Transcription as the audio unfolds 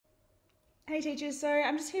Hey teachers, so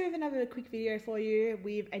I'm just here with another quick video for you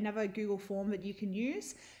with another Google form that you can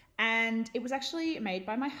use, and it was actually made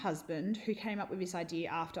by my husband, who came up with this idea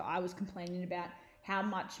after I was complaining about how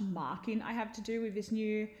much marking I have to do with this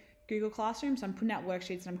new Google Classroom. So I'm putting out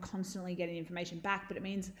worksheets and I'm constantly getting information back, but it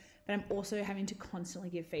means that I'm also having to constantly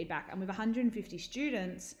give feedback, and with 150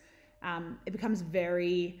 students it becomes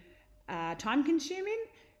very time consuming.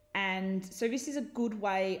 And so this is a good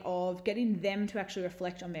way of getting them to actually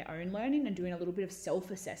reflect on their own learning and doing a little bit of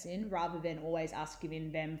self-assessing rather than always us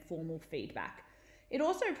giving them formal feedback. It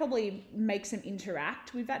also probably makes them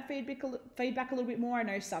interact with that feedback a little bit more. I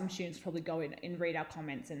know some students probably go in and read our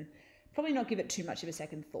comments and probably not give it too much of a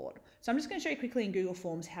second thought. So I'm just going to show you quickly in Google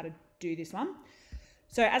Forms how to do this one.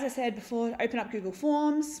 So as I said before, open up Google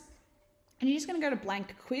Forms and you're just going to go to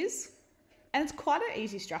blank quiz, and it's quite an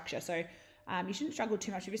easy structure. So you shouldn't struggle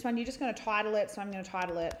too much with this one. You're just going to title it. So I'm going to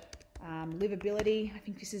title it livability. I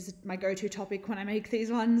think this is my go-to topic when I make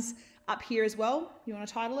these ones. Up here as well, you want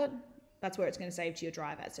to title it. That's where it's going to save to your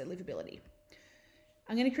drive at, so livability.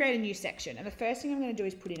 I'm going to create a new section, and the first thing I'm going to do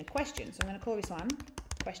is put in a question. So I'm going to call this one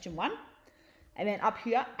question 1. And then up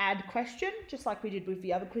here, add question, just like we did with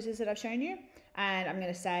the other quizzes that I've shown you. And I'm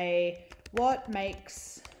going to say, what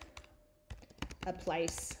makes a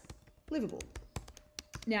place livable?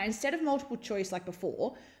 Now, instead of multiple choice like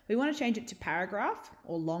before, we want to change it to paragraph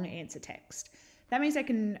or long answer text. That means they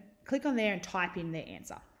can click on there and type in their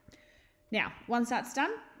answer. Now, once that's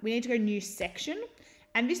done, we need to go new section.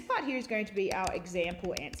 And this part here is going to be our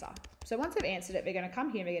example answer. So once they've answered it, they're going to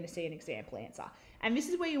come here and they're going to see an example answer. And this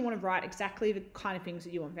is where you want to write exactly the kind of things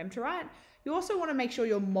that you want them to write. You also want to make sure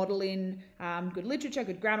you're modeling good literature,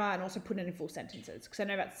 good grammar, and also putting it in full sentences, because I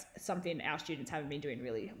know that's something our students haven't been doing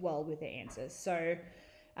really well with their answers. So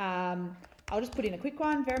I'll just put in a quick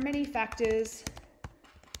one. There are many factors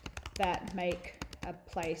that make a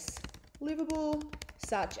place livable,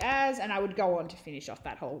 such as, and I would go on to finish off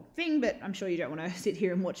that whole thing, but I'm sure you don't want to sit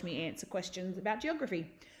here and watch me answer questions about geography.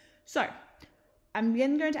 So I'm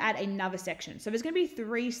then going to add another section. So there's going to be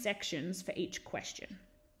 3 sections for each question.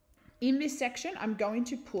 In this section, I'm going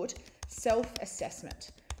to put self-assessment.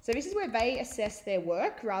 So this is where they assess their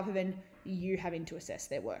work rather than you having to assess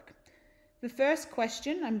their work. The first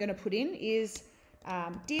question I'm going to put in is,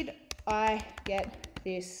 did I get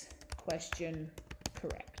this question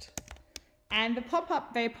correct? And they pop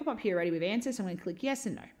up here already with answers, so I'm going to click yes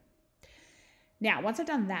and no. Now, once I've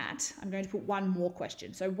done that, I'm going to put one more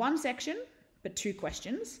question. So 1 section, but 2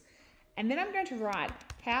 questions. And then I'm going to write,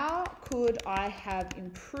 how could I have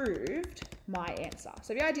improved my answer?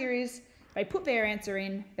 So the idea is they put their answer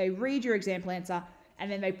in, they read your example answer,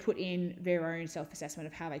 and then they put in their own self-assessment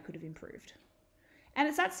of how they could have improved. And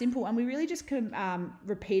it's that simple, and we really just can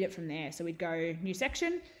repeat it from there. So we'd go new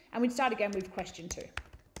section, and we'd start again with question 2.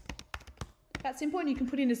 That's simple, and you can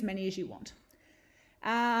put in as many as you want.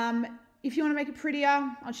 If you want to make it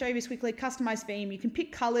prettier, I'll show you this quickly. Customize theme. You can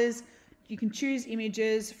pick colors. You can choose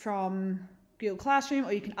images from Google Classroom,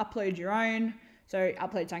 or you can upload your own. So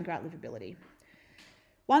upload something about livability.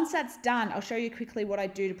 Once that's done, I'll show you quickly what I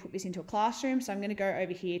do to put this into a classroom. So I'm going to go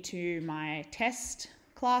over here to my test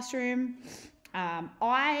classroom. You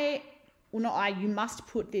must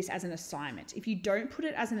put this as an assignment. If you don't put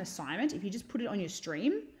it as an assignment, if you just put it on your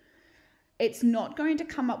stream, it's not going to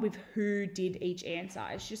come up with who did each answer.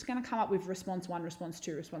 It's just going to come up with response 1, response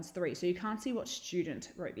 2, response 3. So you can't see what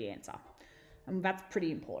student wrote the answer. And that's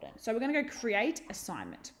pretty important. So we're going to go create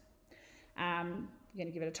assignment. You're going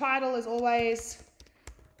to give it a title as always.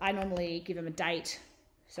 I normally give them a date.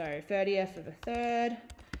 So 30th of the 3rd.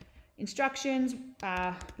 Instructions,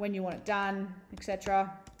 when you want it done,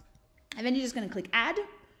 etc. And then you're just going to click add,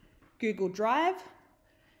 Google Drive.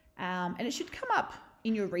 And it should come up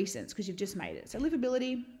in your recents because you've just made it. So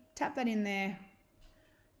livability, tap that in there.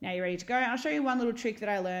 Now you're ready to go. I'll show you one little trick that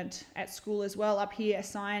I learned at school as well. Up here,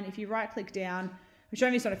 assign. If you right click down, I'm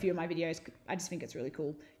showing this on a few of my videos. I just think it's really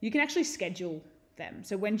cool. You can actually schedule them.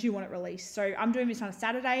 So when do you want it released? So I'm doing this on a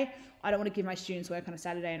Saturday. I don't want to give my students work on a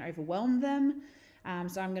Saturday and overwhelm them.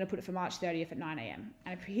 So I'm going to put it for March 30th at 9 a.m.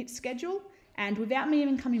 And I hit schedule, and without me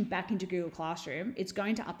even coming back into Google Classroom, it's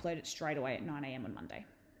going to upload it straight away at 9 a.m. on Monday.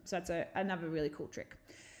 So that's another really cool trick.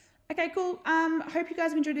 Okay, cool. Hope you guys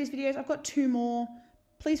have enjoyed these videos. I've got 2 more.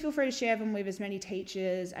 Please feel free to share them with as many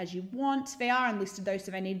teachers as you want. They are unlisted though,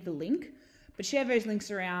 so they need the link. But share those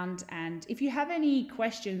links around. And if you have any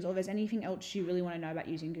questions or there's anything else you really want to know about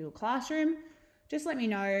using Google Classroom, just let me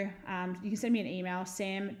know. You can send me an email,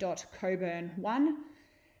 sam.coburn1,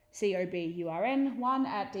 COBURN1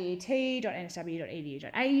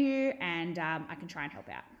 @det.nsw.edu.au, and I can try and help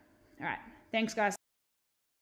out. All right. Thanks, guys.